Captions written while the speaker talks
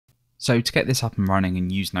So to get this up and running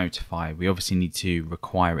and use Notify, we obviously need to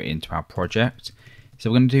require it into our project. So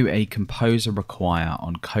we're going to do a composer require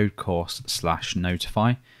on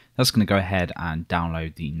Codecourse/Notify. That's going to go ahead and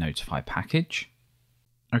download the Notify package.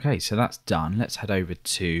 Okay, so that's done. Let's head over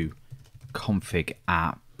to config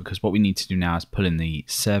app, because what we need to do now is pull in the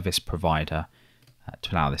service provider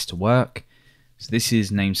to allow this to work. So this is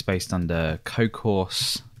namespaced under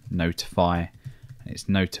Codecourse Notify, and it's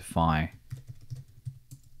Notify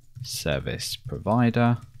service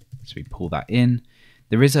provider. So we pull that in.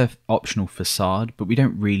 There is an optional facade, but we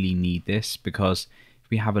don't really need this, because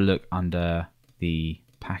if we have a look under the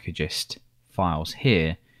packagist files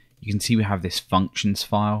here, you can see we have this functions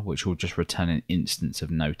file, which will just return an instance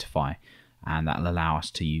of Notify, and that'll allow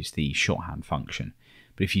us to use the shorthand function.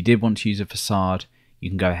 But if you did want to use a facade,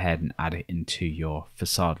 you can go ahead and add it into your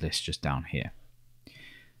facade list just down here.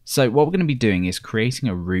 So what we're going to be doing is creating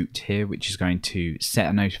a route here, which is going to set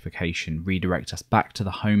a notification, redirect us back to the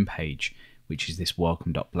home page, which is this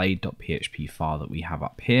welcome.blade.php file that we have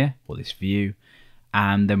up here, or this view.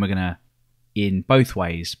 And then we're going to, in both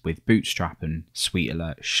ways, with Bootstrap and Suite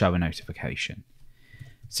Alert, show a notification.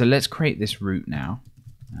 So let's create this route now.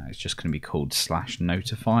 It's just going to be called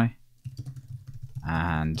 /notify.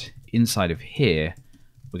 And inside of here,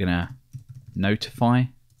 we're going to notify,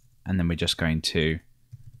 and then we're just going to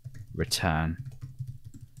return,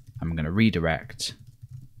 and we're going to redirect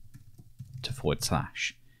to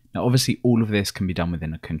 /. Now obviously all of this can be done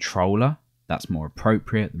within a controller. That's more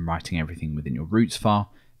appropriate than writing everything within your routes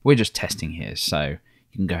file. We're just testing here, so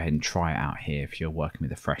you can go ahead and try it out here if you're working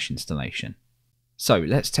with a fresh installation. So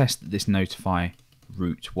let's test that this notify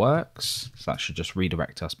route works. So that should just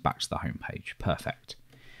redirect us back to the home page. Perfect.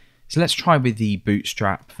 So let's try with the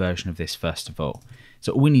Bootstrap version of this first of all.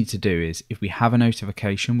 So all we need to do is, if we have a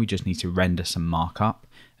notification, we just need to render some markup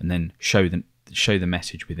and then show the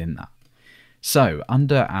message within that. So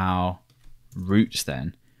under our routes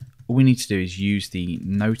then, all we need to do is use the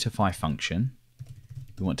notify function.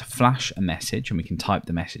 We want to flash a message, and we can type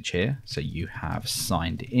the message here. So you have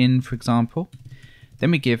signed in, for example. Then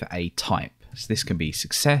we give a type. So this can be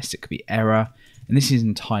success, it could be error, and this is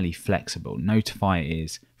entirely flexible. Notify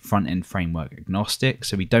is front-end framework agnostic,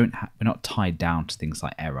 so we're not tied down to things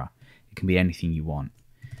like error. It can be anything you want.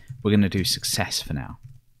 We're going to do success for now.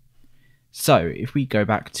 So if we go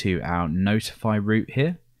back to our notify route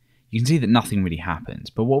here, you can see that nothing really happens.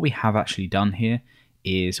 But what we have actually done here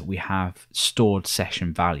is we have stored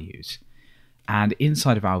session values. And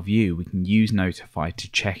inside of our view, we can use notify to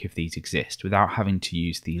check if these exist without having to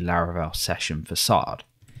use the Laravel session facade.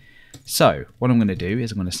 So what I'm going to do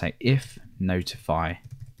is I'm going to say if notify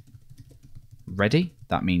ready.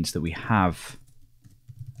 That means that we have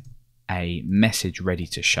a message ready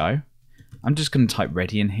to show. I'm just going to type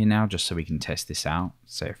ready in here now just so we can test this out.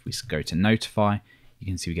 So if we go to notify, you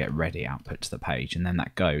can see we get ready output to the page, and then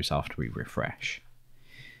that goes after we refresh.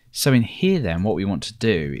 So in here then, what we want to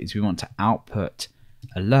do is we want to output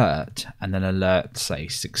alert, and then alert say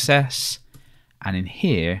success, and in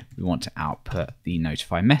here we want to output the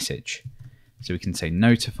notify message. So we can say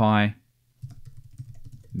notify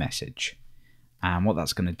message. And what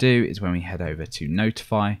that's going to do is when we head over to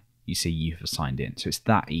notify, you see you've signed in. So it's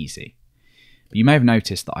that easy. But you may have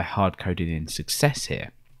noticed that I hard-coded in success here.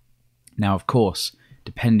 Now, of course,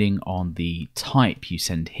 depending on the type you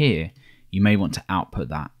send here, you may want to output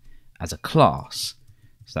that as a class.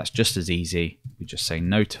 So that's just as easy. We just say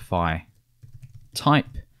notify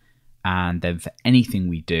type, and then for anything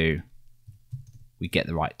we do, we get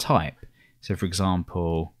the right type. So for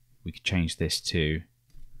example, we could change this to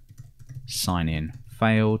sign in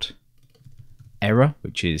failed error,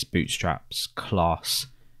 which is Bootstrap's class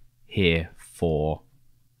here for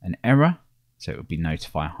an error. So it would be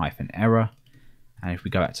notify -error. And if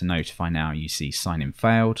we go back to notify now, you see sign in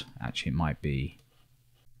failed. Actually, it might be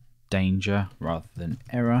danger rather than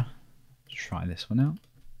error. Let's try this one out.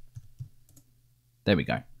 There we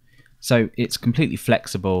go. So it's completely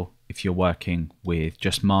flexible if you're working with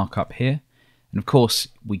just markup here. And of course,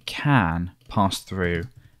 we can pass through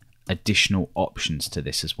additional options to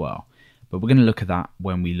this as well. But we're going to look at that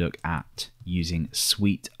when we look at using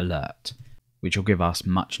Suite Alert, which will give us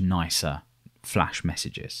much nicer flash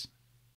messages.